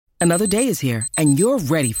Another day is here, and you're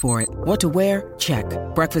ready for it. What to wear? Check.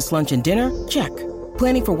 Breakfast, lunch, and dinner? Check.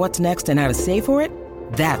 Planning for what's next and how to save for it?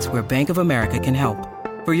 That's where Bank of America can help.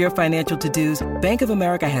 For your financial to-dos, Bank of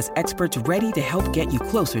America has experts ready to help get you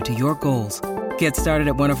closer to your goals. Get started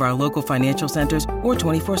at one of our local financial centers or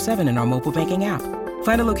 24/7 in our mobile banking app.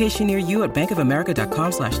 Find a location near you at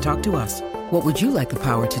bankofamerica.com/talktous. What would you like the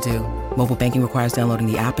power to do? Mobile banking requires downloading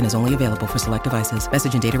the app and is only available for select devices.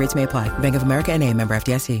 Message and data rates may apply. Bank of America N.A., member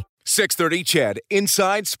FDIC. 630 CHED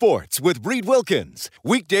Inside Sports with Reed Wilkins.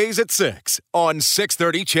 Weekdays at 6 on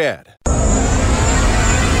 630 CHED.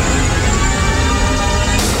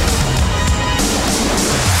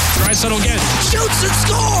 Draisaitl again. Shoots and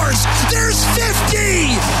scores! There's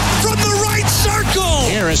 50 from the right circle!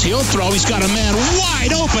 Harris, he'll throw. He's got a man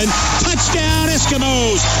wide open. Touchdown,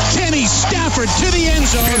 Eskimos! Kenny Stafford to the end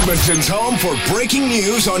zone. Edmonton's home for breaking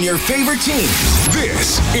news on your favorite team.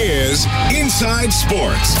 This is Inside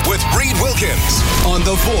Sports with Reed Wilkins on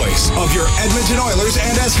the voice of your Edmonton Oilers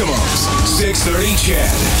and Eskimos. 630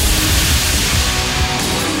 CHED.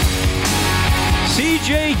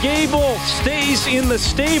 CJ Gable stays in the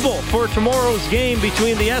stable for tomorrow's game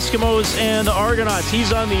between the Eskimos and the Argonauts.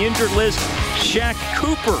 He's on the injured list. Shaq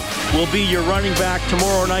Cooper will be your running back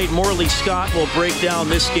tomorrow night. Morley Scott will break down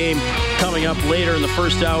this game coming up later in the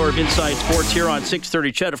first hour of Inside Sports here on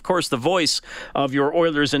 630 CHED. Of course, the voice of your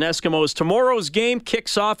Oilers and Eskimos. Tomorrow's game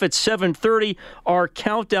kicks off at 7:30. Our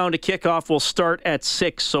countdown to kickoff will start at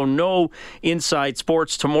 6, so no Inside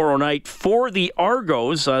Sports tomorrow night. For the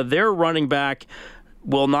Argos, their running back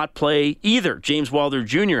will not play either. James Wilder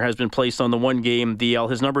Jr. has been placed on the one-game DL.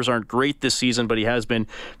 His numbers aren't great this season, but he has been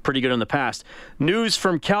pretty good in the past. News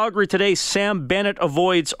from Calgary today, Sam Bennett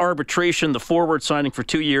avoids arbitration, the forward signing for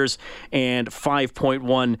 2 years and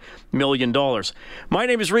 $5.1 million. My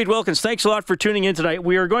name is Reed Wilkins. Thanks a lot for tuning in tonight.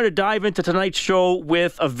 We are going to dive into tonight's show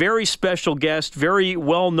with a very special guest, very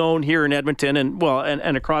well-known here in Edmonton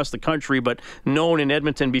and across the country, but known in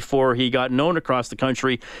Edmonton before he got known across the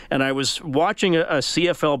country. And I was watching a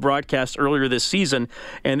CFL broadcast earlier this season,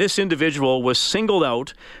 and this individual was singled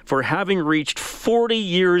out for having reached 40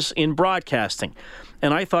 years in broadcasting.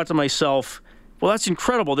 And I thought to myself, well, that's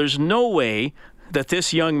incredible. There's no way that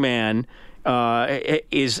this young man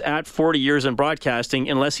is at 40 years in broadcasting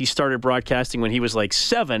unless he started broadcasting when he was like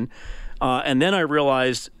 7. And then I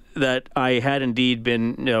realized that I had indeed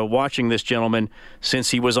been watching this gentleman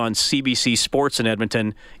since he was on CBC Sports in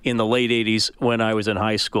Edmonton in the late 80s when I was in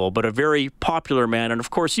high school. But a very popular man, and of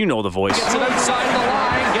course you know the voice. Gets it outside the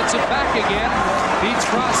line, gets it back again, beats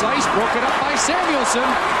cross ice, broken up by Samuelson.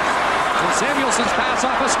 And Samuelson's pass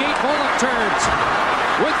off a skate, Bullock turns.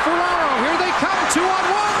 With Ferraro, here they come,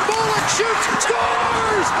 2-on-1, Bullock shoots,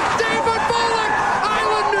 scores! David Bullock,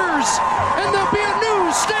 Islanders! And they'll be a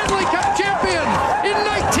new Stanley Cup champion in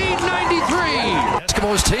 1993.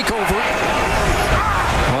 Eskimos take over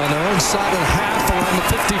on their own side of the half around the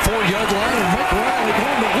 54-yard line, and Mike Riley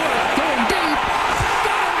going to work, going deep.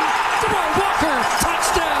 Come on, Walker,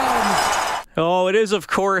 touchdown! Oh, it is, of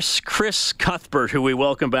course, Chris Cuthbert, who we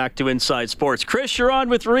welcome back to Inside Sports. Chris, you're on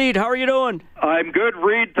with Reed. How are you doing? I'm good,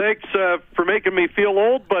 Reed. Thanks for making me feel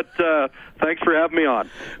old, but thanks for having me on.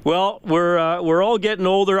 Well, we're all getting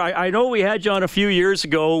older. I know we had you on a few years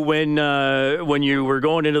ago when you were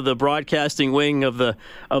going into the broadcasting wing of the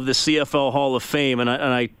CFL Hall of Fame, and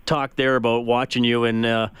I talked there about watching you. And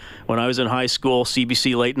when I was in high school,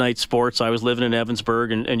 CBC Late Night Sports, I was living in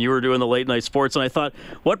Evansburg, and you were doing the late night sports. And I thought,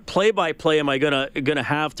 what play-by-play am I gonna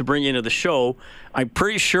have to bring you into the show? I'm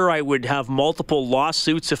pretty sure I would have multiple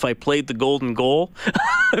lawsuits if I played the golden goal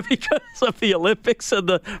because of the Olympics and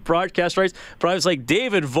the broadcast rights. But I was like,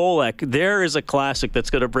 David Volek, there is a classic that's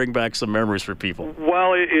going to bring back some memories for people.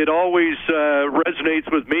 Well, it always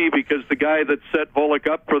resonates with me because the guy that set Volek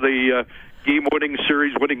up for the game-winning,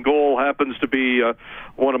 series-winning goal happens to be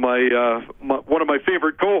one of my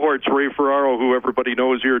favorite cohorts, Ray Ferraro, who everybody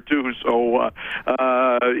knows here too. So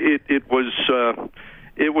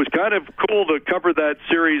it was kind of cool to cover that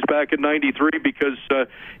series back in '93 because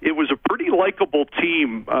it was a pretty likable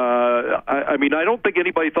team. I mean, I don't think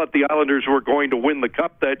anybody thought the Islanders were going to win the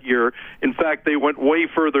Cup that year. In fact, they went way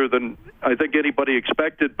further than I think anybody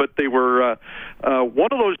expected, but they were one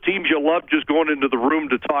of those teams you love just going into the room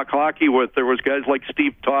to talk hockey with. There was guys like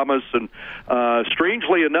Steve Thomas, and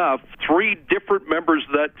strangely enough, 3 different members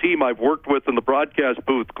of that team I've worked with in the broadcast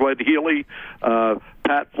booth: Glenn Healy,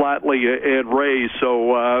 Pat Flatley and Ray.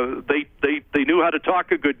 So they knew how to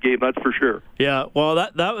talk a good game, that's for sure. Yeah, well,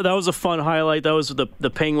 that was a fun highlight. That was the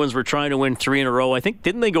Penguins were trying to win 3 in a row. I think,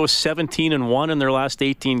 didn't they go 17-1 in their last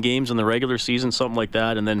 18 games in the regular season, something like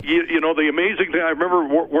that? And then you know, the amazing thing, I remember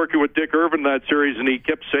working with Dick Irvin that series, and he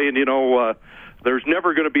kept saying, you know, there's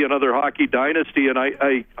never going to be another hockey dynasty. And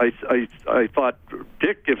I thought,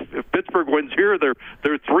 Dick, if Pittsburgh wins here,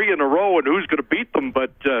 they're 3 in a row, and who's going to beat them?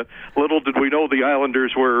 But little did we know the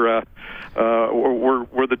Islanders were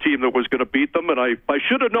the team that was going to beat them. And I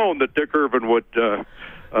should have known that Dick Irvin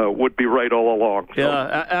would be right all along. So.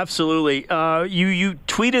 Yeah, absolutely. You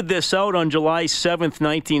tweeted this out on July 7th,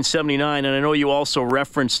 1979, and I know you also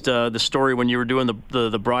referenced the story when you were doing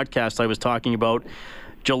the broadcast I was talking about.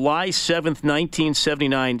 July 7th,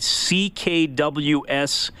 1979,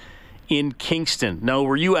 CKWS in Kingston. Now,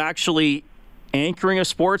 were you actually anchoring a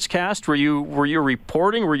sportscast? Were you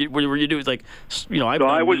reporting? Were you doing, like, you know?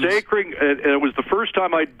 I was anchoring, and it was the first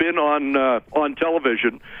time I'd been on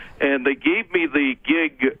television, and they gave me the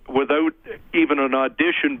gig without even an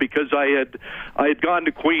audition because I had gone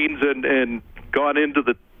to Queens and gone into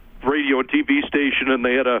the radio and TV station, and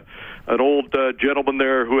they had an old gentleman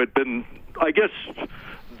there who had been, I guess,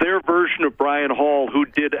 their version of Brian Hall, who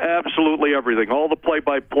did absolutely everything. All the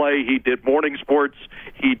play-by-play. He did morning sports.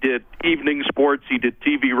 He did evening sports. He did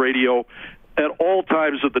TV, radio at all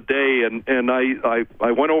times of the day. And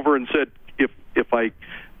I went over and said, if I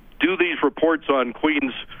do these reports on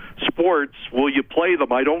Queens sports, will you play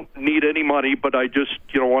them? I don't need any money, but I just,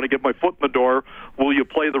 want to get my foot in the door. Will you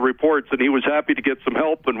play the reports? And he was happy to get some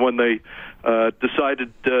help. And when they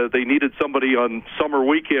decided they needed somebody on summer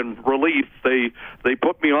weekend relief, they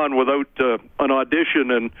put me on without an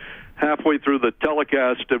audition. And halfway through the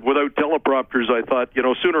telecast, without teleprompters, I thought,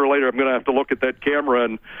 sooner or later I'm going to have to look at that camera.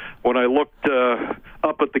 And when I looked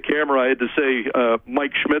up at the camera, I had to say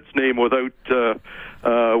Mike Schmidt's name without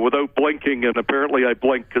blinking, and apparently I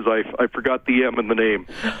blinked because I forgot the M in the name.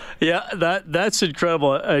 Yeah, that's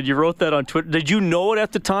incredible. You wrote that on Twitter. Did you know it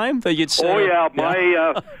at the time that you'd say? Oh yeah,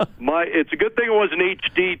 my it's a good thing it wasn't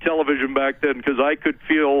HD television back then because I could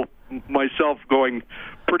feel myself going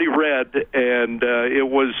pretty red, and it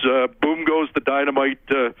was Boom Goes the Dynamite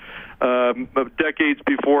decades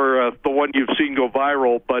before the one you've seen go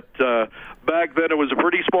viral. But back then it was a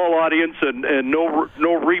pretty small audience, and no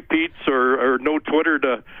repeats or no Twitter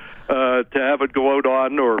to have it go out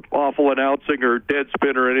on, or awful announcing or dead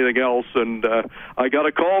spin or anything else. And I got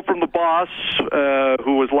a call from the boss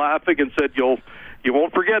who was laughing and said, You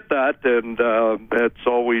won't forget that, and it's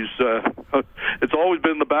always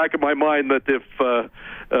been in the back of my mind that if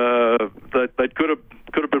that could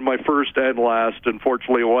have been my first and last.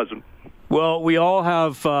 Unfortunately, it wasn't. Well, we all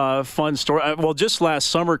have fun stories. Well, just last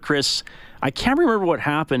summer, Chris, I can't remember what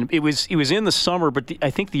happened. It was in the summer, but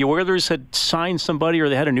I think the Oilers had signed somebody, or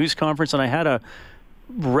they had a news conference, and I had a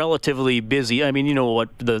relatively busy. I mean, you know what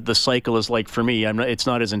the cycle is like for me. It's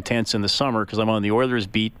not as intense in the summer because I'm on the Oilers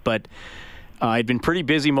beat, but I'd been pretty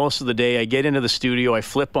busy most of the day. I get into the studio, I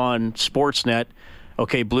flip on Sportsnet,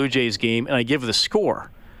 okay, Blue Jays game, and I give the score.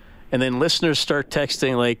 And then listeners start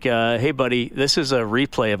texting like, hey, buddy, this is a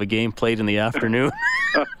replay of a game played in the afternoon.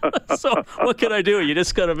 So what can I do? You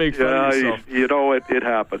just got to make fun of yourself. It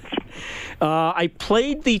happens. I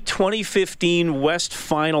played the 2015 West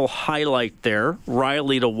Final highlight there,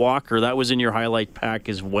 Riley to Walker. That was in your highlight pack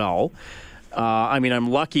as well. I'm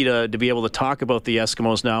lucky to be able to talk about the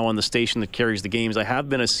Eskimos now on the station that carries the games. I have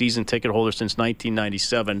been a season ticket holder since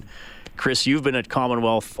 1997. Chris, you've been at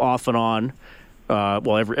Commonwealth off and on,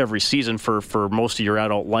 every season for most of your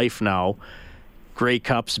adult life now. Grey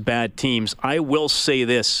Cups, bad teams. I will say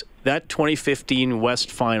this, that 2015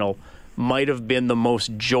 West Final might have been the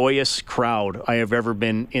most joyous crowd I have ever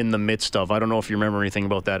been in the midst of. I don't know if you remember anything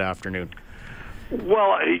about that afternoon.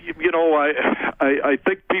 Well, I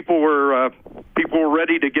think people were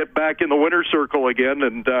ready to get back in the winner's circle again,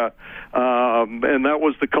 and that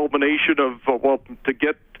was the culmination of to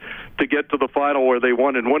get to the final where they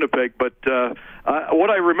won in Winnipeg. But what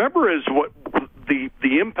I remember is what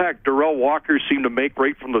the impact Darrell Walker seemed to make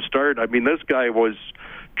right from the start. I mean, this guy was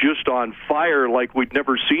just on fire like we'd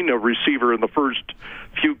never seen a receiver in the first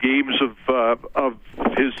few games of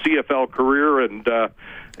his CFL career, and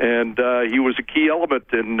he was a key element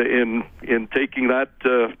in taking that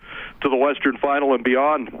to the Western Final and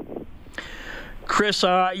beyond. Chris,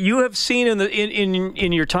 you have seen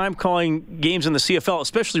in your time calling games in the CFL,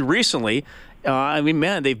 especially recently.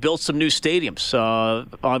 They've built some new stadiums.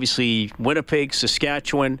 Obviously, Winnipeg,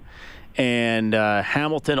 Saskatchewan, and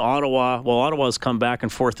Hamilton, Ottawa. Well, Ottawa's come back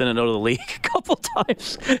and forth in and out of the league a couple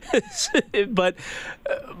times. But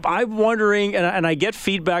I'm wondering, and I get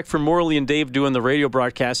feedback from Morley and Dave doing the radio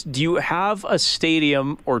broadcast, do you have a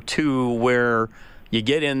stadium or two where you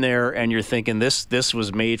get in there and you're thinking this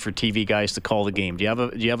was made for TV guys to call the game? Do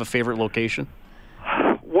you have a favorite location?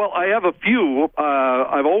 Well, I have a few.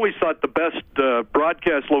 I've always thought the best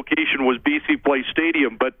broadcast location was BC Place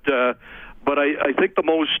Stadium, but I think the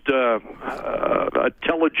most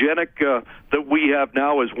telegenic that we have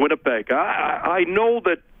now is Winnipeg. I know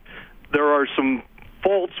that there are some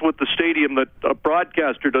faults with the stadium that a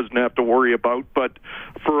broadcaster doesn't have to worry about, but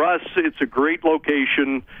for us, it's a great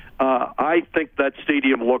location. I think that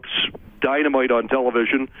stadium looks dynamite on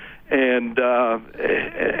television, and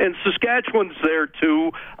Saskatchewan's there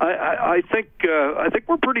too. I think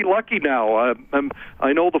we're pretty lucky now.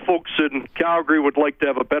 I know the folks in Calgary would like to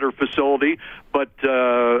have a better facility, but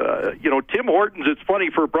Tim Hortons. It's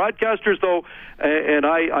funny for broadcasters though, and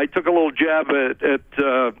I took a little jab at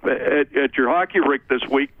your hockey rink this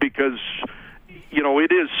week because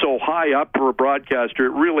it is so high up for a broadcaster.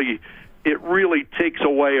 It really takes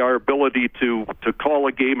away our ability to call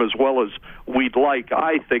a game as well as we'd like,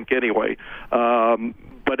 I think, anyway.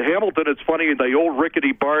 But Hamilton, it's funny, the old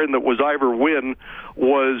rickety barn that was Ivor Wynne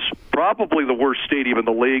was probably the worst stadium in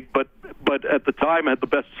the league, but at the time had the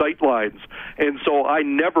best sight lines. And so I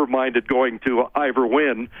never minded going to Ivor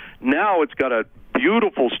Wynne. Now it's got a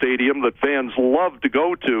beautiful stadium that fans love to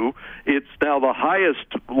go to. It's now the highest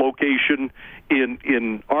location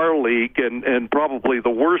in our league and probably the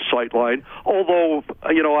worst sightline. Although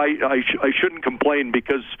I shouldn't complain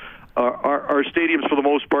because our stadiums for the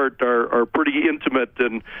most part are pretty intimate,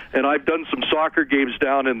 and I've done some soccer games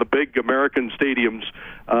down in the big American stadiums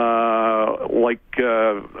like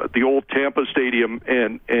the old Tampa Stadium,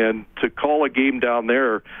 and to call a game down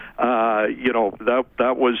there,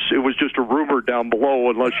 it was just a rumor down below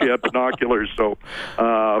unless you had binoculars. So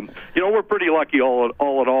we're pretty lucky all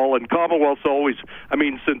in all, and Commonwealth's always,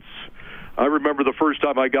 since I remember the first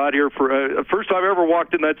time I got here, first time I ever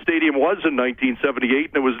walked in that stadium was in 1978,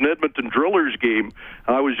 and it was an Edmonton Drillers game.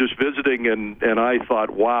 I was just visiting, and I thought,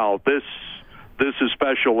 wow, this is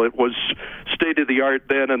special. It was state of the art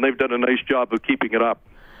then, and they've done a nice job of keeping it up.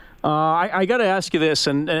 I got to ask you this,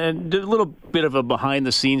 and a little bit of a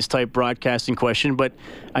behind-the-scenes type broadcasting question, but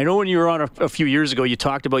I know when you were on a few years ago, you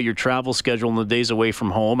talked about your travel schedule and the days away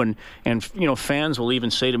from home, and fans will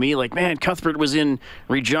even say to me, like, man, Cuthbert was in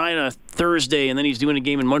Regina Thursday, and then he's doing a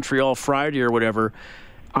game in Montreal Friday or whatever.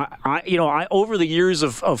 I over the years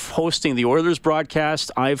of hosting the Oilers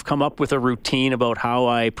broadcast, I've come up with a routine about how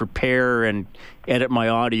I prepare and edit my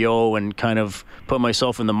audio and kind of put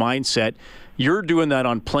myself in the mindset. You're doing that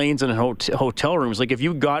on planes and hotel rooms. Like, have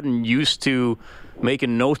you gotten used to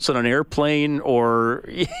making notes on an airplane or,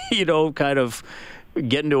 kind of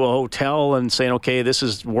getting to a hotel and saying, okay, this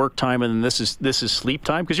is work time and this is sleep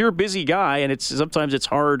time? Because you're a busy guy, and sometimes it's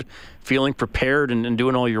hard feeling prepared and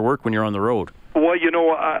doing all your work when you're on the road. Well,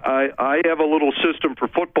 I have a little system for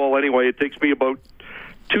football anyway. It takes me about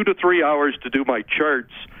 2 to 3 hours to do my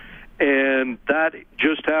charts, and that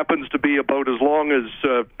just happens to be about as long as,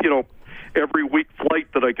 every week flight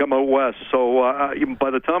that I come out west. So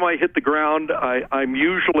by the time I hit the ground, I'm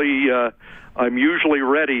usually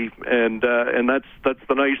ready, and that's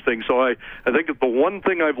the nice thing. So I think the one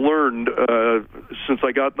thing I've learned since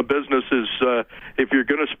I got in the business is if you're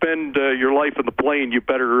going to spend your life in the plane, you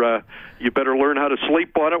better learn how to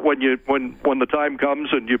sleep on it when the time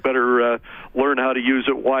comes, and you better learn how to use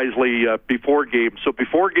it wisely before games. So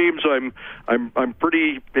before games, I'm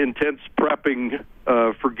pretty intense prepping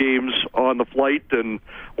for games on the flight, and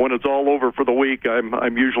when it's all over for the week,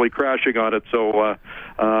 I'm usually crashing on it. So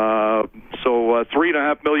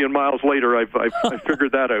 3.5 million miles later, I've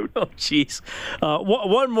figured that out. Oh, jeez.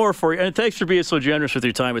 One more for you, and thanks for being so generous with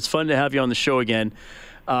your time. It's fun to have you on the show again.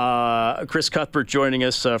 Chris Cuthbert joining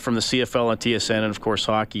us from the CFL and TSN, and of course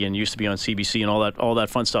hockey, and used to be on CBC and all that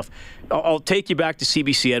fun stuff. I'll take you back to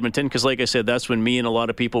CBC Edmonton because, like I said, that's when me and a lot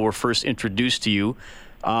of people were first introduced to you.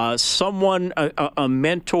 Someone, a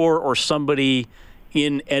mentor or somebody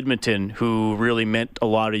in Edmonton who really meant a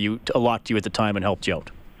lot to you at the time and helped you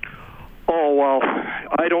out. Oh, well,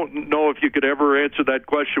 I don't know if you could ever answer that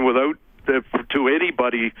question without to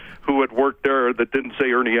anybody who had worked there that didn't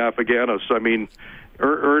say Ernie Afaganis. I mean,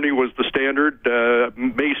 Ernie was the standard,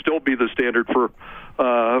 may still be the standard for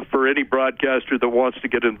any broadcaster that wants to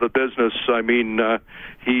get into the business. I mean,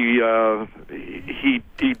 he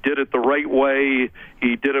did it the right way.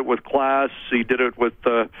 He did it with class. He did it with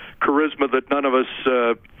charisma that none of us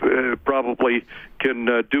probably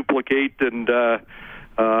can duplicate. And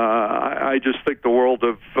I just think the world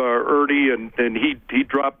of Ernie, and he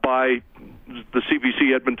dropped by the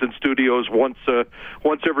CBC Edmonton studios once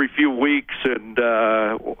every few weeks, and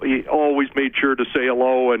he always made sure to say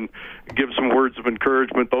hello and give some words of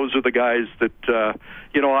encouragement. Those are the guys that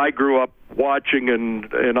I grew up watching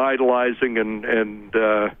and idolizing, and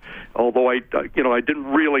although I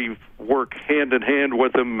didn't really work hand in hand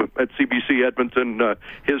with him at CBC Edmonton,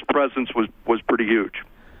 his presence was pretty huge.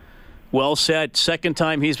 Well said. Second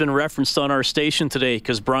time he's been referenced on our station today,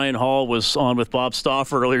 because Brian Hall was on with Bob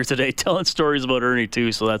Stauffer earlier today telling stories about Ernie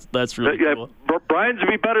too, so that's really cool. Brian's would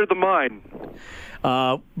be better than mine.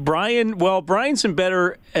 Brian's been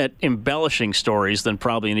better at embellishing stories than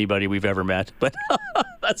probably anybody we've ever met, but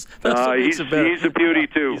that's he's a beauty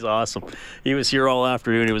too. He's awesome. He was here all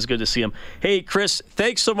afternoon. It was good to see him. Hey, Chris,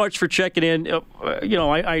 thanks so much for checking in.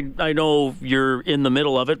 I know you're in the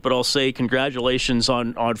middle of it, but I'll say congratulations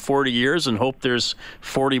on 40 years, and hope there's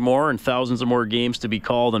 40 more and thousands of more games to be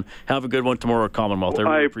called, and have a good one tomorrow at Commonwealth. I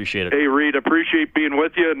really appreciate it. Hey, Reed, appreciate being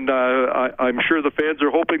with you, and I'm sure the fans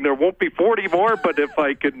are hoping there won't be 40 more, but if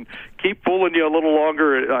I can keep fooling you a little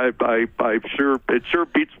longer, I'm sure it sure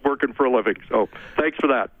beats working for a living. So thanks for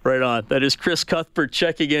that. Right on. That is Chris Cuthbert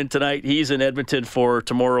checking in tonight. He's in Edmonton for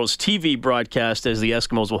tomorrow's TV broadcast as the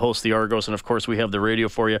Eskimos will host the Argos, and of course we have the radio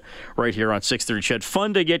for you right here on 630 CHED.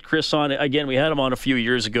 Fun to get Chris on. Again, we had him on a few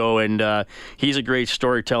years ago, and he's a great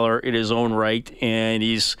storyteller in his own right, and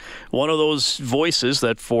he's one of those voices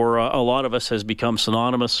that for a lot of us has become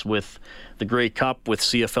synonymous with the Grey Cup, with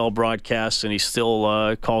CFL broadcasts, and he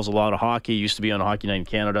still calls a lot of hockey. He used to be on Hockey Night in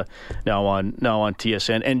Canada, now on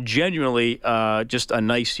TSN, and genuinely just a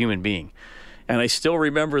nice human being. And I still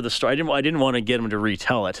remember the story. I didn't want to get him to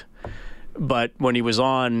retell it, but when he was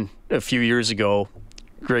on a few years ago,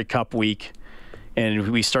 Grey Cup week, and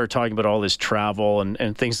we started talking about all this travel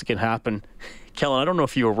and things that can happen. Kellen, I don't know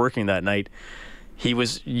if you were working that night. We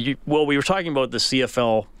were talking about the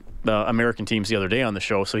CFL American teams the other day on the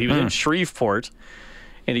show. So he was in Shreveport,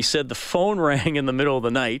 and he said the phone rang in the middle of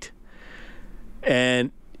the night,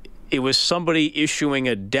 and it was somebody issuing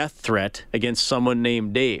a death threat against someone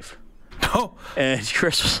named Dave. Oh. And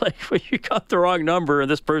Chris was like, well, you got the wrong number,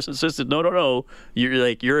 and this person insisted, no,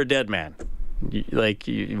 you're a dead man.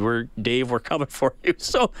 Dave, we're coming for you.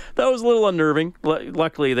 So that was a little unnerving.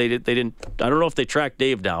 Luckily, they didn't. I don't know if they tracked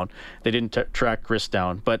Dave down. They didn't track Chris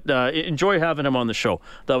down. But enjoy having him on the show.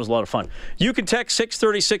 That was a lot of fun. You can text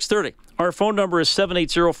 630-630. Our phone number is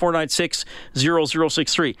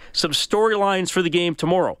 780-496-0063. Some storylines for the game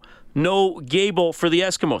tomorrow. No Gable for the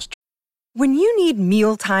Eskimos. When you need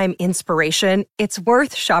mealtime inspiration, it's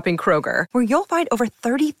worth shopping Kroger, where you'll find over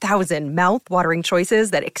 30,000 mouth-watering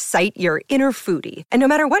choices that excite your inner foodie. And no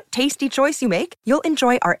matter what tasty choice you make, you'll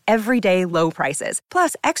enjoy our everyday low prices,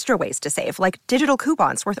 plus extra ways to save, like digital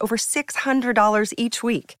coupons worth over $600 each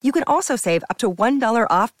week. You can also save up to $1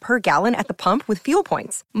 off per gallon at the pump with fuel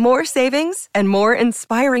points. More savings and more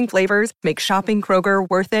inspiring flavors make shopping Kroger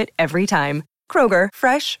worth it every time. Kroger,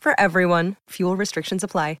 fresh for everyone. Fuel restrictions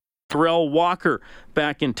apply. Terrell Walker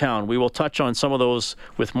back in town. We will touch on some of those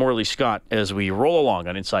with Morley Scott as we roll along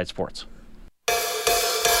on Inside Sports.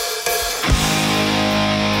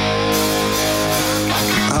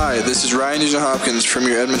 Hi, this is Ryan Nugent-Hopkins from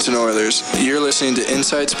your Edmonton Oilers. You're listening to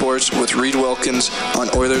Inside Sports with Reed Wilkins on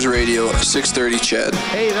Oilers Radio, 630 CHED.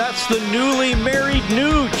 Hey, that's the newly married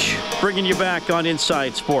Nuge bringing you back on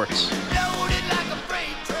Inside Sports.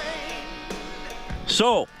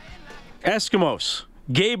 So, Eskimos.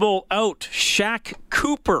 Gable out. Shaq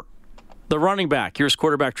Cooper, the running back. Here's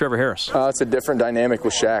quarterback Trevor Harris. It's a different dynamic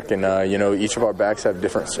with Shaq, and each of our backs have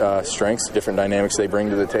different strengths, different dynamics they bring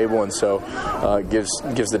to the table, and so it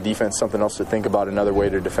gives the defense something else to think about, another way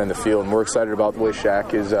to defend the field. And we're excited about the way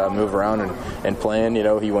Shaq is moving around and playing.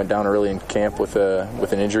 He went down early in camp with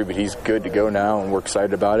an injury, but he's good to go now, and we're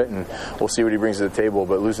excited about it, and we'll see what he brings to the table.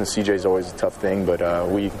 But losing CJ is always a tough thing, but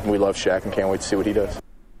we love Shaq and can't wait to see what he does.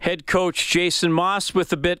 Head coach Jason Moss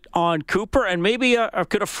with a bit on Cooper, and maybe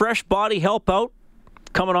could a fresh body help out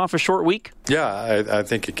coming off a short week? Yeah, I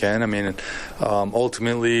think it can. I mean,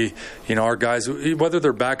 ultimately, our guys, whether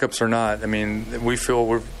they're backups or not, I mean, we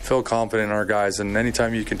feel confident in our guys. And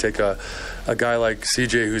anytime you can take a guy like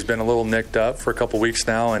CJ who's been a little nicked up for a couple weeks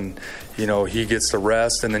now, and he gets the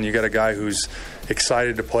rest, and then you got a guy who's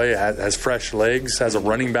excited to play, has fresh legs, has a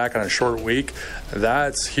running back on a short week.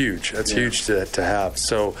 That's huge. That's huge to have.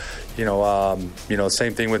 So,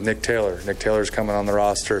 same thing with Nick Taylor. Nick Taylor's coming on the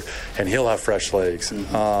roster, and he'll have fresh legs. Mm-hmm.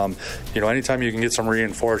 anytime you can get some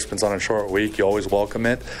reinforcements on a short week, you always welcome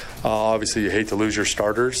it. Obviously, you hate to lose your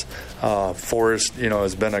starters. Forrest,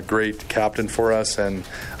 has been a great captain for us and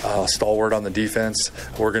stalwart on the defense.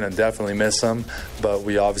 We're going to definitely miss him, but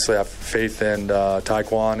we obviously have faith in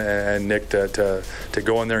Taekwon and Nick to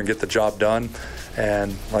go in there and get the job done.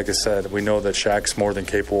 And like I said, we know that Shaq's more than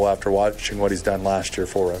capable after watching what he's done last year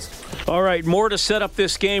for us. All right, more to set up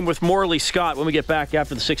this game with Morley Scott when we get back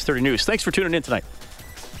after the 6:30 news. Thanks for tuning in tonight.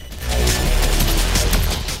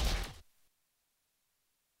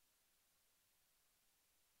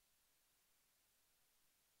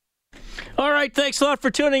 All right, thanks a lot for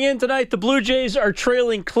tuning in tonight. The Blue Jays are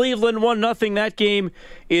trailing Cleveland 1-0. That game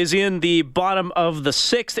is in the bottom of the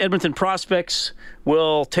 6th. Edmonton Prospects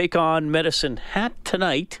will take on Medicine Hat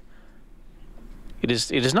tonight. It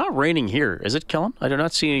is not raining here, is it, Kellen? I do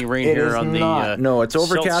not see any rain here on the no, it's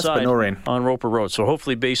overcast, but no rain on Roper Road. So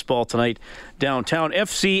hopefully baseball tonight downtown.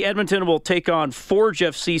 FC Edmonton will take on Forge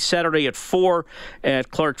FC Saturday at 4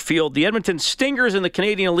 at Clark Field. The Edmonton Stingers in the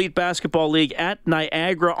Canadian Elite Basketball League at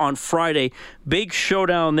Niagara on Friday. Big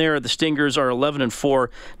showdown there. The Stingers are 11-4.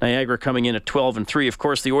 Niagara coming in at 12-3. Of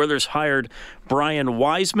course, the Oilers hired Brian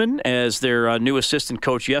Wiseman as their new assistant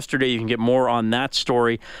coach yesterday. You can get more on that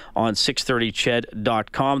story on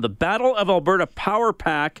 630ched.com. The Battle of Alberta Power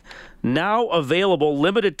Pack now available,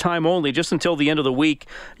 limited time only, just until the end of the week.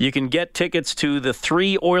 You can get tickets to the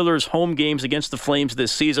 3 Oilers home games against the Flames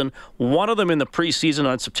this season, one of them in the preseason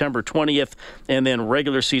on September 20th, and then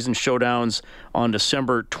regular season showdowns on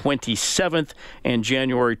December 27th and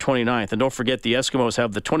January 29th. And don't forget, the Eskimos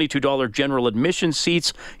have the $22 general admission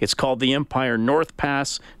seats. It's called the Empire North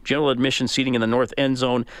Pass, general admission seating in the north end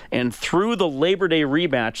zone, and through the Labor Day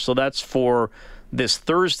rematch, so that's for this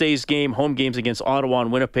Thursday's game, home games against Ottawa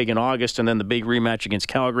and Winnipeg in August, and then the big rematch against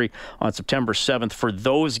Calgary on September 7th. For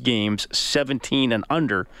those games, 17 and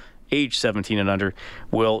under, age 17 and under,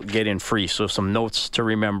 will get in free. So some notes to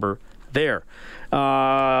remember there.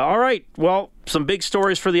 All right, well, some big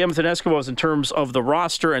stories for the Edmonton Eskimos in terms of the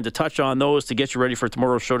roster, and to touch on those to get you ready for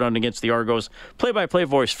tomorrow's showdown against the Argos. Play-by-play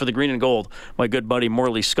voice for the Green and Gold, my good buddy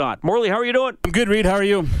Morley Scott. Morley, how are you doing? I'm good, Reed. How are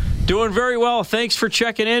you? Doing very well. Thanks for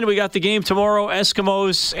checking in. We got the game tomorrow,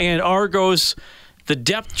 Eskimos and Argos. The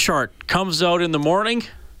depth chart comes out in the morning,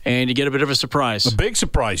 and you get a bit of a surprise. A big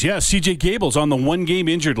surprise, yeah. CJ Gable's on the one-game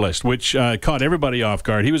injured list, which caught everybody off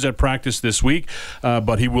guard. He was at practice this week,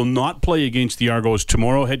 but he will not play against the Argos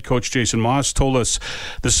tomorrow. Head coach Jason Moss told us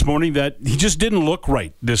this morning that he just didn't look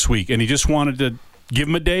right this week, and he just wanted to give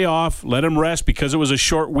him a day off, let him rest because it was a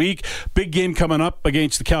short week. Big game coming up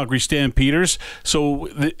against the Calgary Stampeders.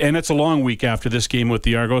 And it's a long week after this game with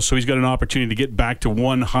the Argos, so he's got an opportunity to get back to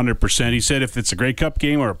 100%. He said if it's a Grey Cup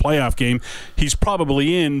game or a playoff game, he's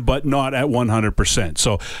probably in, but not at 100%.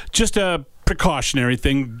 So just a precautionary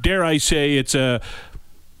thing. Dare I say it's a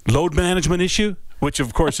load management issue? Which,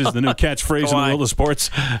 of course, is the new catchphrase in the world of sports.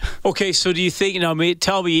 Okay, so do you think,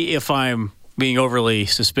 tell me if I'm being overly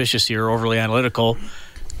suspicious here, overly analytical,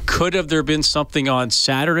 could have there been something on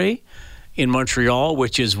Saturday in Montreal,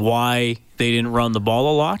 which is why they didn't run the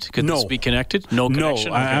ball a lot? Could this be connected? No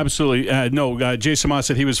connection? No, absolutely. No, Jason Moss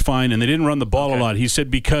said he was fine, and they didn't run the ball a lot. He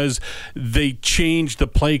said because they changed the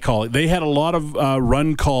play call. They had a lot of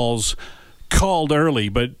run calls called early,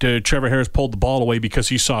 but Trevor Harris pulled the ball away because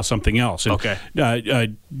he saw something else.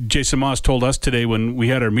 And, Jason Moss told us today when we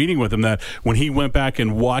had our meeting with him that when he went back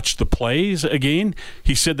and watched the plays again,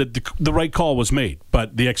 he said that the right call was made,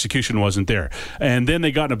 but the execution wasn't there. And then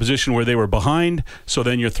they got in a position where they were behind, so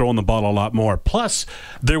then you're throwing the ball a lot more. Plus,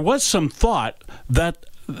 there was some thought that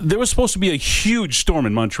there was supposed to be a huge storm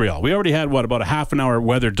in Montreal. We already had, about a half an hour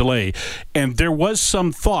weather delay, and there was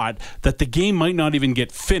some thought that the game might not even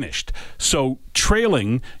get finished. So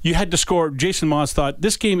trailing, you had to score. Jason Moss thought if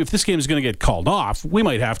this game is going to get called off, we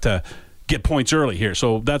might have to get points early here.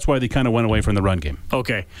 So that's why they kind of went away from the run game.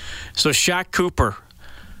 Okay. So Shaq Cooper,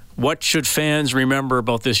 what should fans remember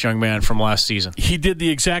about this young man from last season? He did the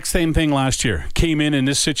exact same thing last year. Came in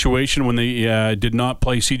this situation when they did not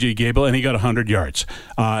play C.J. Gable, and he got 100 yards.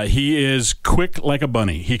 He is quick like a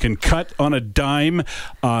bunny. He can cut on a dime.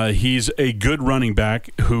 He's a good running back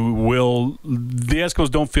the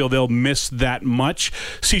Eskimos don't feel they'll miss that much.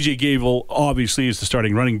 C.J. Gable obviously is the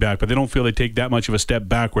starting running back, but they don't feel they take that much of a step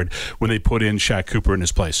backward when they put in Shaq Cooper in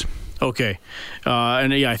his place. Okay.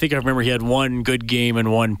 I think I remember he had one good game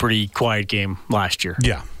and one pretty quiet game last year.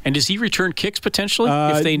 Yeah. And does he return kicks potentially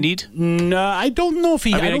if they need? No, I don't know if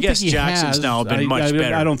he. I guess Jackson's now been much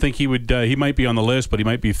better. I don't think he would. He might be on the list, but he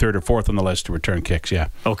might be third or fourth on the list to return kicks. Yeah.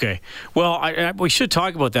 Okay. Well, we should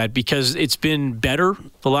talk about that because it's been better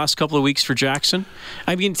the last couple of weeks for Jackson.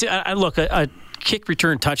 I mean, look, a kick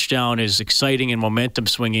return touchdown is exciting and momentum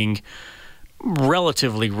swinging.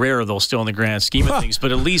 Relatively rare, though, still in the grand scheme of things.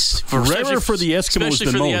 But at least rarer for the Eskimos especially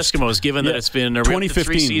than for most. the Eskimos, given that it's been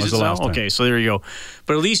 2015 was the last time. Okay, so there you go.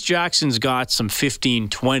 But at least Jackson's got some 15,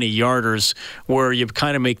 20 yarders where you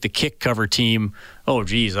kind of make the kick cover team. Oh,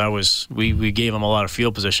 geez, we gave him a lot of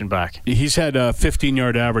field position back. He's had a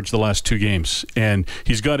 15-yard average the last 2 games, and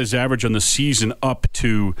he's got his average on the season up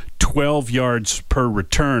to 12 yards per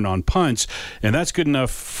return on punts, and that's good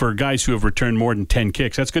enough for guys who have returned more than 10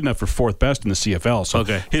 kicks. That's good enough for 4th best in the CFL. So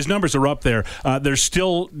his numbers are up there. They're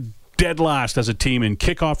still dead last as a team in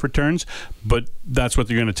kickoff returns, but that's what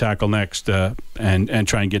they're going to tackle next and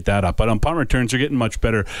try and get that up. But on punt returns, they're getting much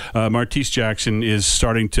better. Martese Jackson is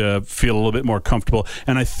starting to feel a little bit more comfortable,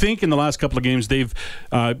 and I think in the last couple of games they've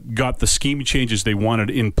got the scheme changes they wanted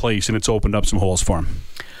in place, and it's opened up some holes for him.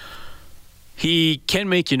 He can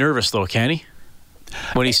make you nervous, though, can he?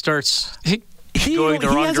 When he starts... He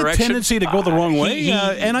has a tendency to go the wrong way,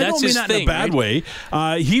 and I don't mean that in a bad way.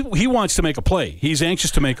 He wants to make a play. He's anxious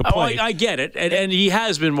to make a play. I get it, and he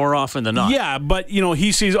has been more often than not. Yeah, but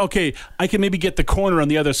he sees, okay, I can maybe get the corner on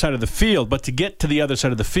the other side of the field, but to get to the other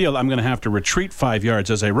side of the field, I'm going to have to retreat 5 yards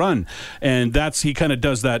as I run, and he kind of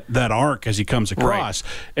does that arc as he comes across,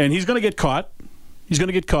 and he's going to get caught. He's going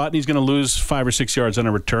to get caught, and he's going to lose 5 or 6 yards on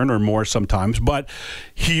a return or more sometimes. But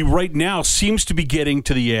he right now seems to be getting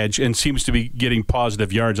to the edge and seems to be getting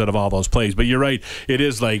positive yards out of all those plays. But you're right. It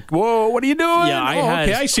is like, whoa, what are you doing? Yeah,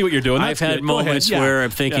 I see what you're doing. I've had moments where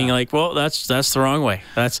I'm thinking like, well, that's the wrong way.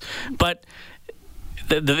 But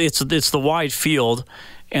it's the wide field,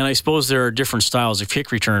 and I suppose there are different styles of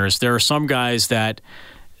kick returners. There are some guys that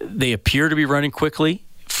they appear to be running quickly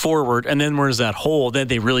forward, and then where's that hole? Then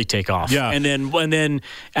they really take off. Yeah. And then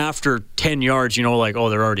after 10 yards, they're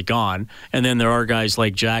already gone. And then there are guys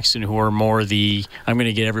like Jackson who are more I'm going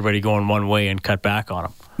to get everybody going one way and cut back on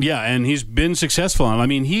them. Yeah, and he's been successful. I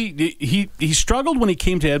mean, he struggled when he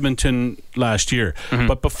came to Edmonton last year. Mm-hmm.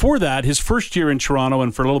 But before that, his first year in Toronto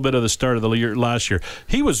and for a little bit of the start of the year last year,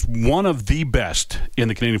 he was one of the best in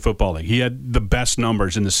the Canadian Football League. He had the best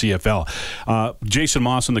numbers in the CFL. Jason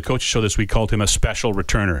Moss on the Coaches Show this week called him a special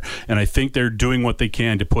returner, and I think they're doing what they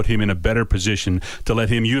can to put him in a better position to let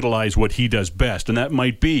him utilize what he does best, and that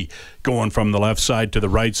might be going from the left side to the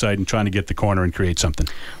right side and trying to get the corner and create something.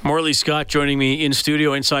 Morley Scott joining me in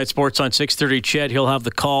studio, Inside Sports on 6:30. Ched, he'll have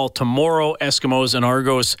the call tomorrow. Eskimos and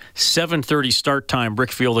Argos, 7:30 start time,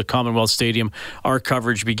 Brickfield at Commonwealth Stadium. Our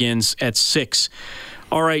coverage begins at 6.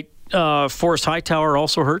 All right. Forrest Hightower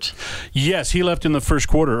also hurt? Yes, he left in the first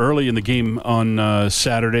quarter early in the game on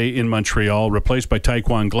Saturday in Montreal, replaced by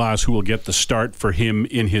Taekwon Glass, who will get the start for him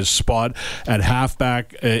in his spot at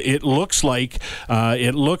halfback. It looks like a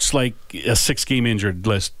 6-game injured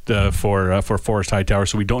list for Forrest Hightower,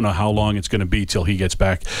 so we don't know how long it's going to be till he gets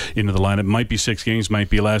back into the lineup. It might be 6 games, might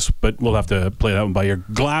be less, but we'll have to play that one by ear.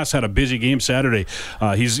 Glass had a busy game Saturday.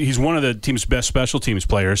 He's one of the team's best special teams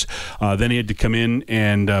players. Then he had to come in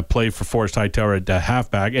and play for Forrest Hightower at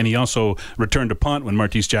halfback, and he also returned to punt when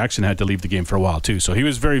Martese Jackson had to leave the game for a while too. So he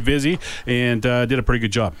was very busy and did a pretty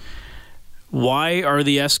good job. Why are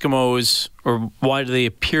the Eskimos, or why do they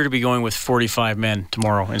appear to be going with 45 men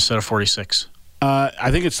tomorrow instead of 46?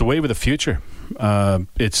 I think it's the wave of the future.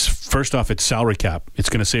 It's first off, it's salary cap. It's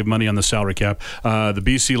going to save money on the salary cap. The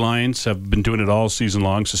BC Lions have been doing it all season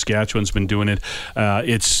long. Saskatchewan's been doing it.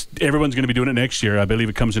 Everyone's going to be doing it next year. I believe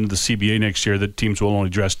it comes into the CBA next year that teams will only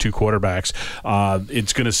dress 2 quarterbacks.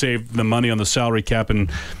 It's going to save the money on the salary cap, and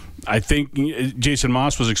I think Jason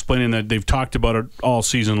Moss was explaining that they've talked about it all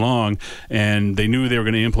season long, and they knew they were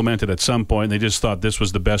going to implement it at some point. They just thought this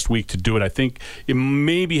was the best week to do it. I think it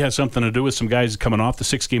maybe has something to do with some guys coming off the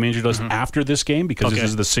 6-game injury list after this game, because this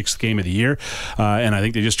is the 6th game of the year, and I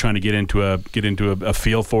think they're just trying to get into a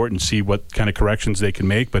feel for it and see what kind of corrections they can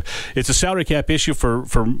make. But it's a salary cap issue for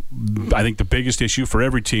I think the biggest issue for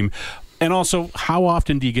every team, and also how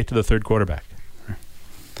often do you get to the third quarterback?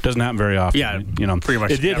 Doesn't happen very often. Yeah, pretty much.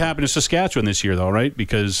 It did happen to Saskatchewan this year, though, right?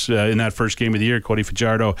 Because in that first game of the year, Cody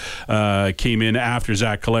Fajardo came in after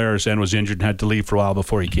Zach Collaros and was injured and had to leave for a while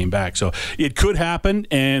before he came back. So it could happen,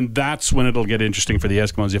 and that's when it'll get interesting for the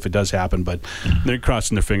Eskimos if it does happen. But they're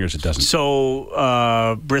crossing their fingers it doesn't.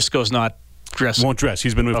 So Briscoe's not dressing? Won't dress.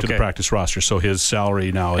 He's been moved to the practice roster, so his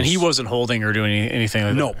salary now is... And he wasn't holding or doing anything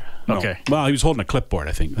like that? No. Okay. Well, he was holding a clipboard,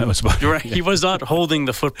 I think. That was about right. He was not holding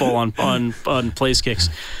the football on place kicks.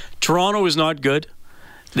 Toronto is not good.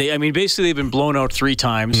 Basically they've been blown out 3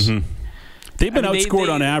 times. Mm-hmm. They've been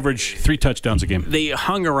outscored on average 3 touchdowns a game. They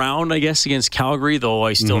hung around, I guess, against Calgary, though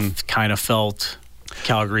I still kind of felt...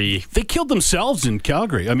 Calgary. They killed themselves in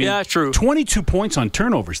Calgary. I mean, yeah, true. 22 points on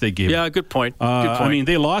turnovers they gave. Yeah, good point. I mean,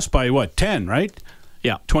 they lost by, 10, right?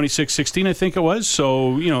 Yeah. 26-16, I think it was.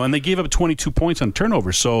 So, and they gave up 22 points on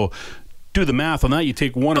turnovers. So, do the math on that. You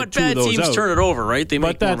take one or two of those out. But bad teams turn it over, right? They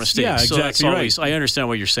make more mistakes. Yeah, exactly. So that's always, I understand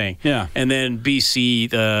what you're saying. Yeah. And then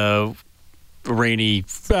BC, Rainey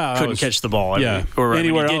couldn't catch the ball. Or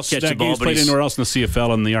anywhere else. That game's played anywhere else in the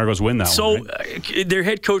CFL, and the Argos win that one. So, their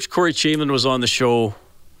head coach, Corey Chamberlain, was on the show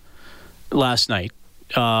last night.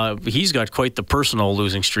 He's got quite the personal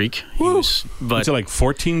losing streak. Was it like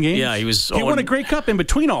 14 games? Yeah, he was. He won a Grey Cup in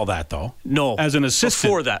between all that, though. No, as an assistant.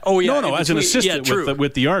 Before that, no, as an assistant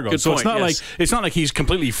with the Argos. Good so point, it's not like he's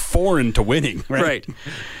completely foreign to winning, right?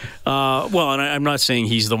 Well, and I'm not saying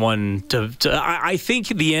he's the one to. I think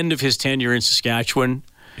the end of his tenure in Saskatchewan,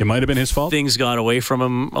 it might have been his fault. Things got away from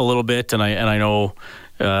him a little bit, and I know,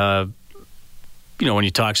 when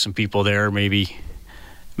you talk to some people there, maybe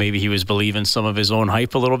he was believing some of his own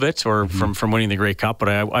hype a little bit, or from winning the Grey Cup, but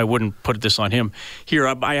I wouldn't put this on him. Here,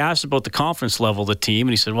 I asked about the confidence level of the team,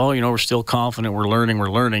 and he said, well, we're still confident, we're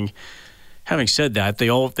learning. Having said that, they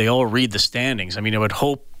all read the standings. I mean, I would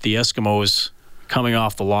hope the Eskimos, coming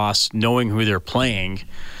off the loss, knowing who they're playing,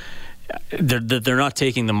 they're not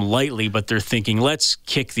taking them lightly, but they're thinking, let's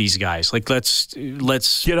kick these guys. Like, let's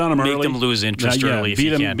get on them make early. Them lose interest early. Beat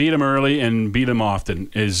them early and beat them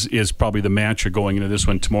often is probably the mantra going into this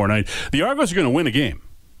one tomorrow night. The Argos are going to win a game.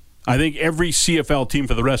 I think every CFL team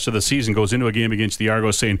for the rest of the season goes into a game against the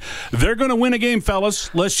Argos saying, they're going to win a game,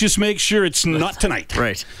 fellas. Let's just make sure it's not tonight.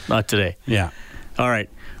 Right. Not today. Yeah. All right.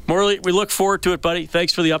 Morley, we look forward to it, buddy.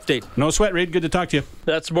 Thanks for the update. No sweat, Reed. Good to talk to you.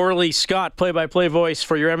 That's Morley Scott, play-by-play voice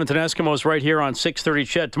for your Edmonton Eskimos right here on 6:30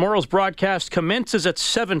 CHED. Tomorrow's broadcast commences at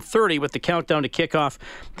 7:30 with the countdown to kickoff.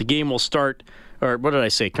 The game will start, or what did I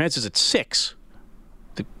say? Commences at 6.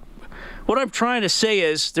 What I'm trying to say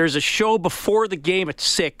is there's a show before the game at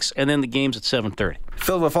 6, and then the game's at 7:30.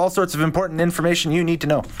 Filled with all sorts of important information you need to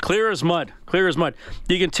know. Clear as mud.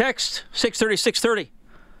 You can text 630.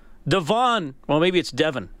 Devon, well, maybe it's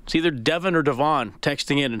Devon. It's either Devon or Devon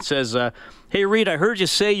texting in and says, hey, Reed, I heard you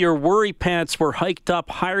say your worry pants were hiked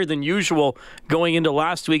up higher than usual going into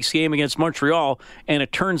last week's game against Montreal, and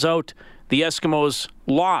it turns out the Eskimos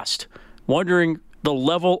lost. Wondering the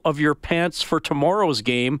level of your pants for tomorrow's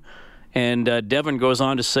game. And Devon goes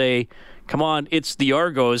on to say, come on, it's the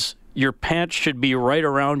Argos. Your pants should be right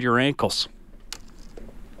around your ankles.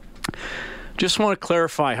 Just want to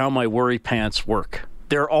clarify how my worry pants work.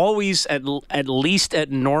 They're always at least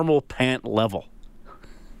at normal pant level.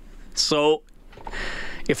 So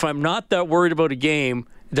if I'm not that worried about a game,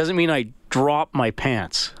 it doesn't mean I drop my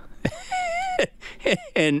pants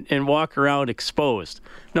and walk around exposed.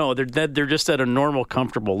 No, they're just at a normal,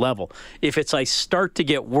 comfortable level. If I start to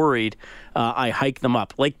get worried, I hike them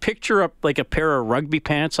up. Like, picture up like a pair of rugby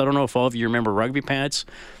pants. I don't know if all of you remember rugby pants.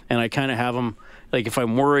 And I kind of have them, like, if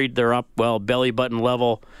I'm worried, they're up, belly button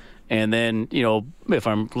level. And then, if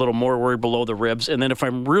I'm a little more worried, below the ribs. And then if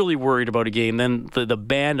I'm really worried about a game, then the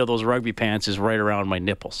band of those rugby pants is right around my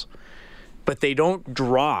nipples. But they don't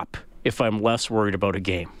drop if I'm less worried about a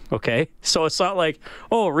game, okay? So it's not like,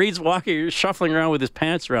 Reed's shuffling around with his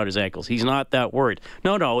pants around his ankles. He's not that worried.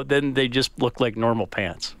 No, then they just look like normal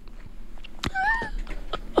pants.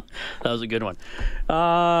 That was a good one.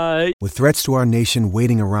 With threats to our nation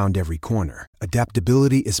waiting around every corner,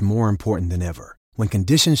 adaptability is more important than ever. When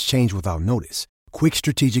conditions change without notice, quick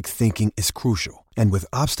strategic thinking is crucial. And with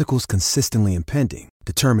obstacles consistently impending,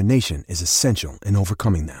 determination is essential in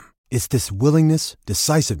overcoming them. It's this willingness,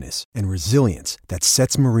 decisiveness, and resilience that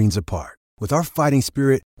sets Marines apart. With our fighting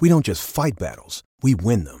spirit, we don't just fight battles, we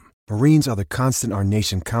win them. Marines are the constant our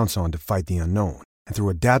nation counts on to fight the unknown. And through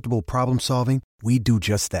adaptable problem solving, we do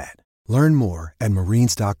just that. Learn more at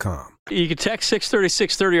marines.com. You can text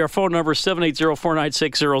 630. Our phone number is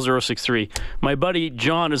 780-496-0063. My buddy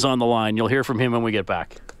John is on the line. You'll hear from him when we get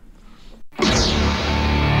back.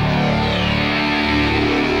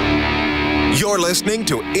 You're listening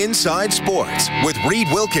to Inside Sports with Reed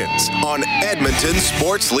Wilkins on Edmonton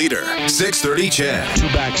Sports Leader, 630 CHED.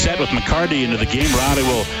 Two-back set with McCarty into the game. Rowdy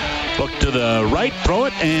will look to the right, throw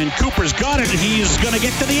it, and Cooper's got it. He's going to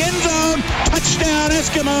get to the end zone. Touchdown,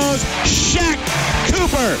 Eskimos. Shaq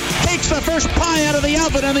Cooper takes the first pie out of the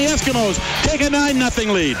oven, and the Eskimos take a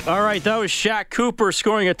 9-0 lead. All right, that was Shaq Cooper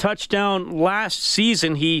scoring a touchdown last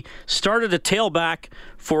season. He started a tailback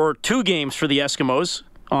for 2 games for the Eskimos.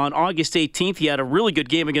 On August 18th, he had a really good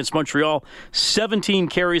game against Montreal. 17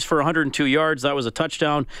 carries for 102 yards. That was a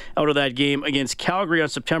touchdown out of that game. Against Calgary on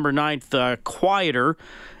September 9th, quieter.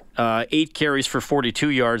 8 carries for 42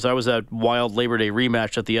 yards. That was that wild Labor Day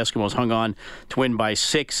rematch that the Eskimos hung on to win by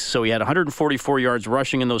 6. So he had 144 yards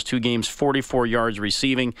rushing in those 2 games, 44 yards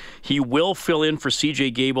receiving. He will fill in for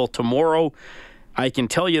C.J. Gable tomorrow. I can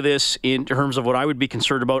tell you this in terms of what I would be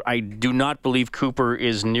concerned about. I do not believe Cooper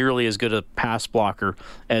is nearly as good a pass blocker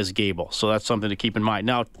as Gable. So that's something to keep in mind.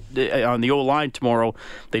 Now, on the O-line tomorrow,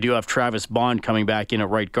 they do have Travis Bond coming back in at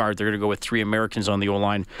right guard. They're going to go with 3 Americans on the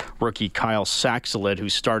O-line. Rookie Kyle Saxelid, who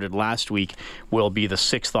started last week, will be the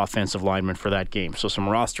 6th offensive lineman for that game. So some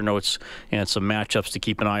roster notes and some matchups to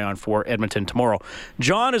keep an eye on for Edmonton tomorrow.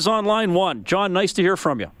 John is on line 1. John, nice to hear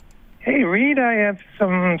from you. Hey, Reed, I have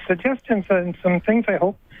some suggestions and some things I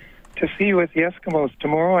hope to see with the Eskimos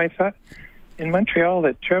tomorrow. I thought in Montreal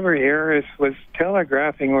that Trevor Harris was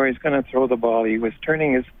telegraphing where he's going to throw the ball. He was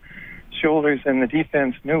turning his shoulders, and the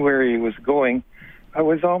defense knew where he was going. I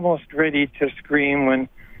was almost ready to scream when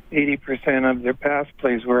 80% of their pass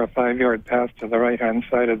plays were a 5-yard pass to the right-hand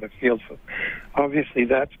side of the field. So obviously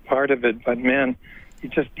that's part of it, but, man,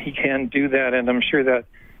 he can't do that, and I'm sure that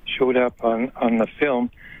showed up on the film.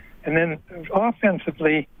 And then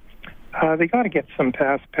offensively, they got to get some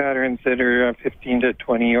pass patterns that are 15 to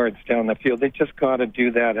 20 yards down the field. They just got to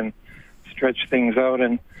do that and stretch things out.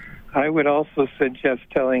 And I would also suggest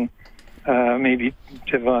telling maybe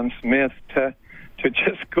Devon Smith to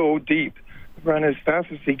just go deep, run as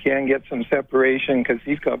fast as he can, get some separation because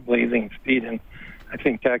he's got blazing speed, and I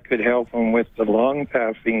think that could help him with the long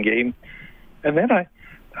passing game. And then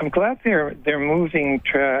I'm glad they're moving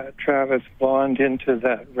Travis Bond into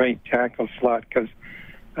that right tackle slot because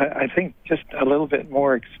I think just a little bit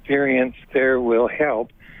more experience there will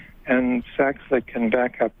help, and Saxelid can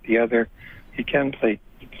back up the other. He can play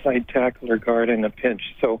tackle or guard in a pinch.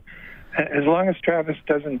 So as long as Travis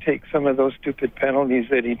doesn't take some of those stupid penalties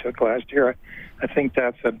that he took last year, I think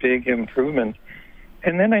that's a big improvement.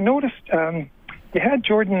 And then I noticed you had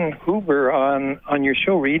Jordan Huber on your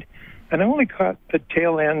show, Reed, and I only caught the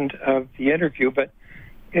tail end of the interview, but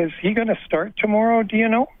is he going to start tomorrow, do you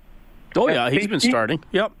know? Oh, yeah, he's been starting.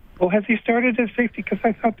 Yep. Well, has he started as safety? Because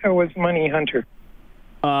I thought that was Money Hunter.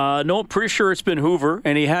 No, pretty sure it's been Hoover,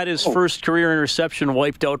 and he had his first career interception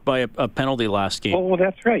wiped out by a penalty last game. Oh, well,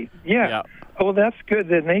 that's right. Yeah. Oh, that's good.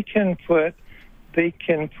 Then they can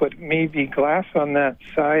put maybe Glass on that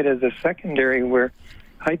side of the secondary where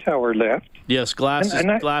Hightower left. Yes, Glass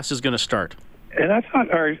is going to start. And I thought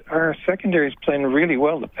our secondary is playing really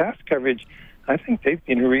well. The pass coverage, I think they've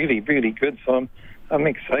been really, really good. So I'm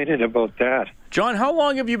excited about that. John, how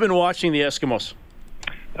long have you been watching the Eskimos?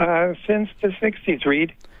 Since the 60s,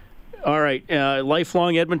 Reed. All right.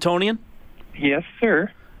 Lifelong Edmontonian? Yes, sir.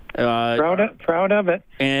 Proud of it.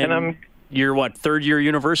 And you're what, third-year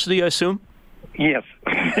university, I assume? Yes.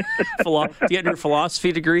 Getting your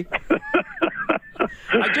philosophy degree?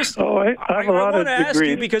 I have a lot of degrees. I want to ask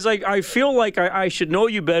you because I feel like I should know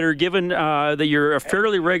you better given that you're a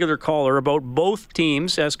fairly regular caller about both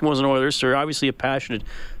teams, Eskimos and Oilers. So you're obviously a passionate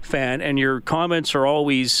fan, and your comments are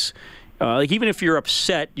always like even if you're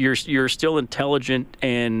upset, you're still intelligent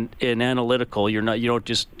and analytical. You don't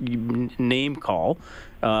just name call.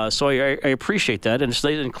 So I appreciate that,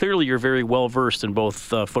 and clearly you're very well versed in both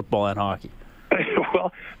football and hockey.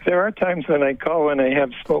 Well, there are times when I call when I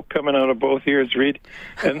have smoke coming out of both ears, Reed,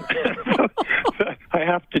 and so I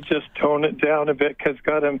have to just tone it down a bit because,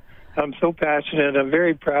 God, I'm so passionate. I'm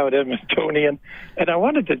very proud Edmontonian, and I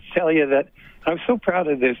wanted to tell you that I'm so proud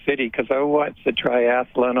of this city because I watched the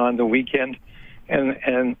triathlon on the weekend and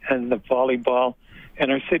the volleyball, and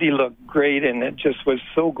our city looked great, and it just was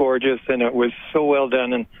so gorgeous, and it was so well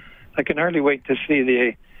done, and I can hardly wait to see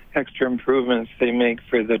the extra improvements they make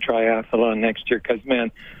for the triathlon next year because,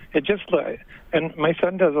 man, it just and my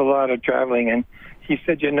son does a lot of traveling, and he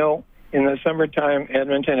said, in the summertime,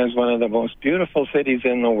 Edmonton is one of the most beautiful cities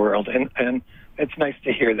in the world, and it's nice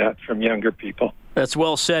to hear that from younger people. That's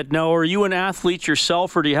well said. Now, are you an athlete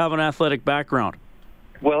yourself, or do you have an athletic background?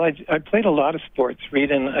 Well, I played a lot of sports,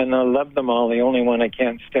 Reed, and I love them all. The only one I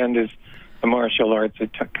can't stand is the martial arts. I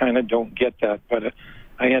kind of don't get that, but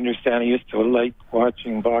I understand. I used to like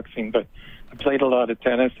watching boxing, but I played a lot of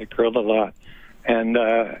tennis. I curled a lot. And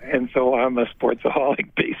so I'm a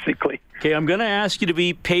sportsaholic, basically. Okay, I'm going to ask you to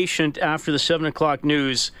be patient after the 7 o'clock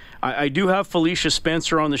news. I do have Felicia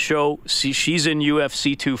Spencer on the show. She's in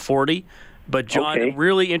UFC 240. But, John,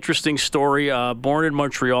 really interesting story. Born in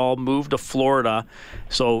Montreal, moved to Florida.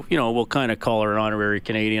 So, we'll kind of call her an honorary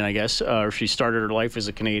Canadian, I guess. Or she started her life as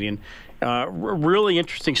a Canadian. Really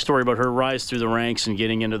interesting story about her rise through the ranks and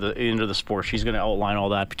getting into the sport. She's going to outline all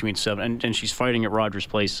that between 7 and she's fighting at Rogers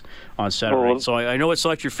Place on Saturday. So I know it's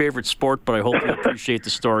not your favorite sport, but I hope you appreciate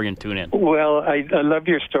the story and tune in. Well, I love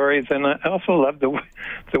your stories, and I also love the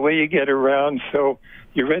way you get around. So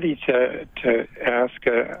you're ready to ask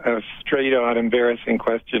a straight-on, embarrassing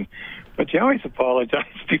question, but you always apologize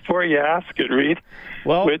before you ask it, Reed.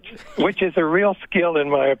 Well, which is a real skill, in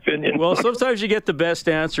my opinion. Well, sometimes you get the best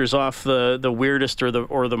answers off the weirdest or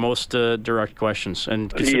the most direct questions.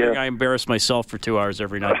 And considering I embarrass myself for 2 hours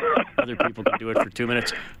every night, other people can do it for 2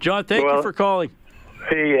 minutes. John, thank you for calling.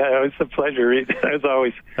 Hey, it was a pleasure, Reed, as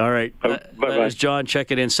always. All right. Bye-bye. That is John. Check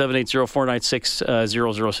it in,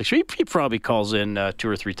 780-496-0063. He probably calls in 2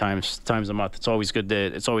 or 3 times a month. It's always good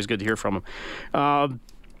to hear from him. Got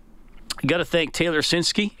to thank Taylor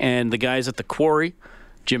Sinski and the guys at the Quarry.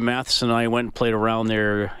 Jim Matheson and I went and played around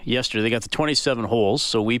there yesterday. They got the 27 holes,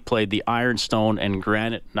 so we played the Ironstone and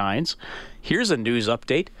Granite 9s. Here's a news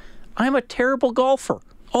update. I'm a terrible golfer.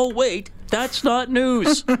 Oh, wait, that's not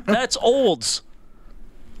news. That's olds.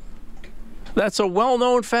 That's a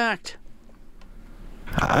well-known fact.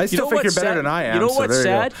 I still think you're better than I am. You know what's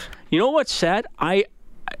sad? You know what's sad? I've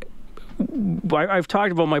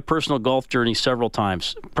talked about my personal golf journey several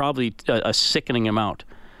times, probably a sickening amount.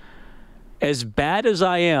 As bad as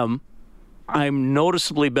I am, I'm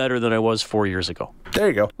noticeably better than I was 4 years ago. There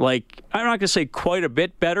you go. Like, I'm not going to say quite a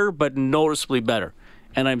bit better, but noticeably better.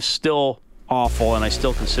 And I'm still awful, and I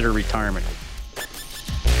still consider retirement.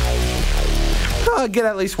 Get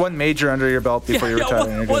at least one major under your belt before you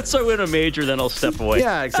retire. Once I win a major, then I'll step away.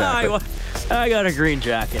 Yeah, exactly. I got a green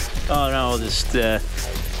jacket. Oh, no, just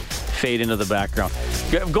fade into the background.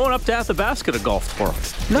 I'm going up to Athabasca to golf tomorrow.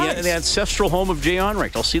 Nice. The ancestral home of Jay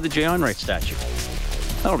Onrait. I'll see the Jay Onrait statue.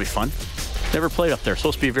 That'll be fun. Never played up there.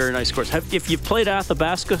 Supposed to be a very nice course. If you've played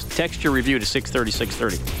Athabasca, text your review to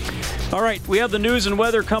 630. All right, we have the news and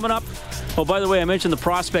weather coming up. Oh, by the way, I mentioned the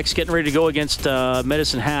Prospects getting ready to go against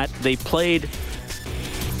Medicine Hat. They played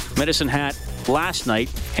Medicine Hat last night,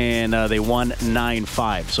 and they won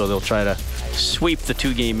 9-5. So they'll try to sweep the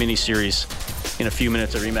 2-game miniseries in a few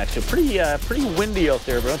minutes of rematch. So pretty windy out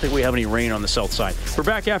there, but I don't think we have any rain on the south side. We're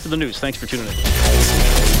back after the news. Thanks for tuning in.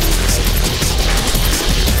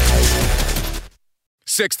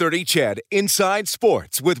 630 CHED Inside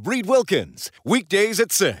Sports with Reed Wilkins. Weekdays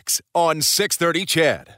at 6 on 630 CHED.